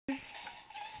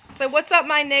So what's up,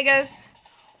 my niggas?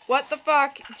 What the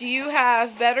fuck do you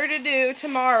have better to do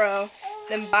tomorrow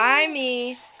than buy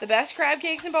me the best crab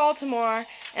cakes in Baltimore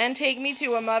and take me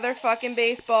to a motherfucking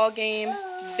baseball game,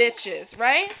 bitches,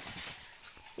 right?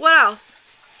 What else?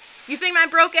 You think my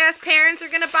broke-ass parents are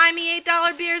gonna buy me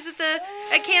 $8 beers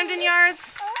at Camden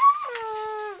Yards?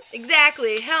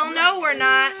 Exactly. Hell no, we're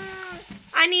not.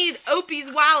 I need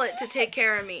Opie's wallet to take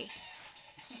care of me.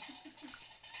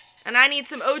 And I need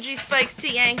some OG spikes to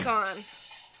yank on.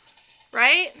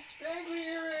 Right?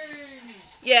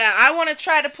 Yeah, I want to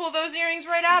try to pull those earrings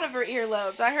right out of her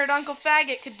earlobes. I heard Uncle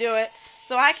Faggot could do it,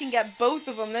 so I can get both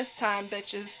of them this time,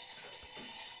 bitches.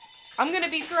 I'm going to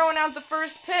be throwing out the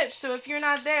first pitch, so if you're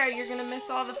not there, you're going to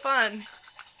miss all the fun.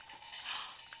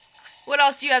 What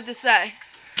else do you have to say?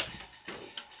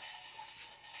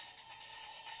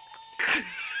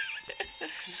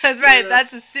 That's right,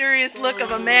 that's a serious look of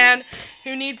a man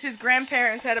who needs his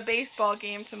grandparents at a baseball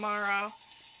game tomorrow.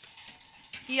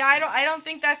 Yeah, I don't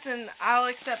think that's an I'll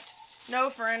accept no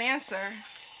for an answer.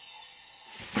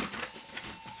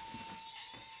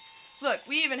 Look,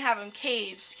 we even have him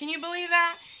caged. Can you believe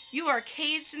that? You are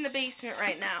caged in the basement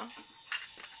right now.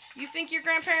 You think your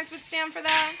grandparents would stand for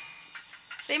that?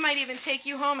 They might even take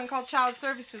you home and call child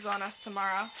services on us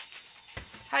tomorrow.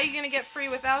 How are you going to get free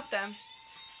without them?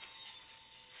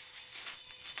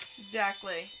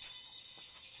 Exactly.